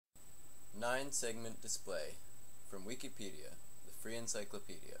9-segment display from Wikipedia, the free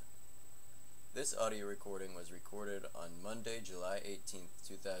encyclopedia. This audio recording was recorded on Monday, July 18,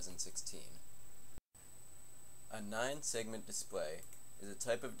 2016. A 9-segment display is a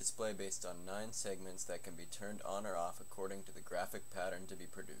type of display based on 9 segments that can be turned on or off according to the graphic pattern to be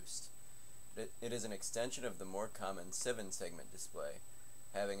produced. It is an extension of the more common 7-segment display,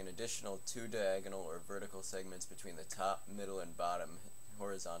 having an additional 2 diagonal or vertical segments between the top, middle, and bottom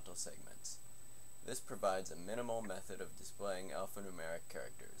horizontal segments. This provides a minimal method of displaying alphanumeric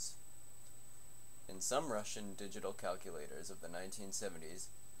characters. In some Russian digital calculators of the 1970s,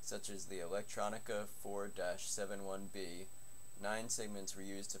 such as the Electronica 4-71B, 9 segments were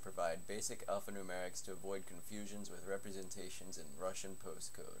used to provide basic alphanumerics to avoid confusions with representations in Russian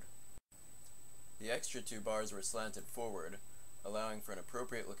postcode. The extra 2 bars were slanted forward, allowing for an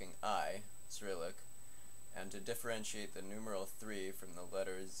appropriate-looking I, Cyrillic, and to differentiate the numeral 3 from the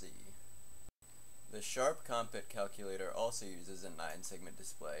letter Z. The Sharp Compit calculator also uses a 9-segment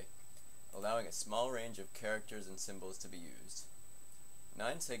display, allowing a small range of characters and symbols to be used.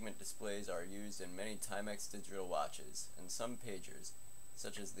 9-segment displays are used in many Timex digital watches and some pagers,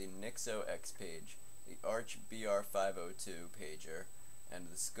 such as the Nixo X page, the Arch BR502 pager, and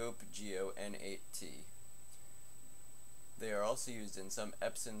the Scope Geo N8T. They are also used in some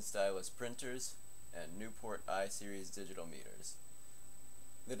Epson stylus printers and Newport I-series digital meters.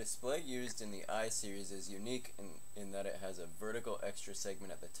 The display used in the I-series is unique in that it has a vertical extra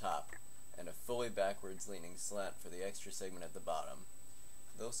segment at the top and a fully backwards leaning slant for the extra segment at the bottom.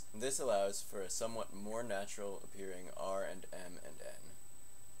 This allows for a somewhat more natural appearing R and M and N.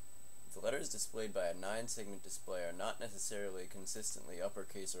 The letters displayed by a 9-segment display are not necessarily consistently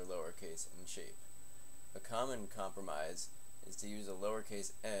uppercase or lowercase in shape. A common compromise is to use a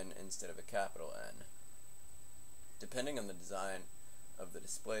lowercase n instead of a capital N. Depending on the design of the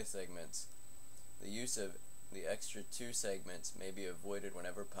display segments, the use of the extra 2 segments may be avoided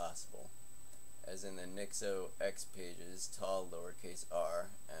whenever possible, as in the Nixo X page's tall lowercase r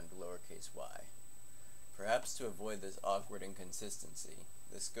and lowercase y. Perhaps to avoid this awkward inconsistency,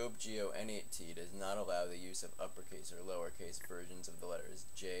 the Scope Geo N8T does not allow the use of uppercase or lowercase versions of the letters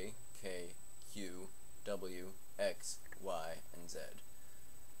J, K, Q, W, X, Y, and Z.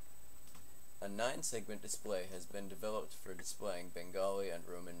 A 9-segment display has been developed for displaying Bengali and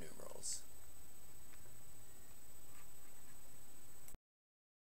Roman numerals.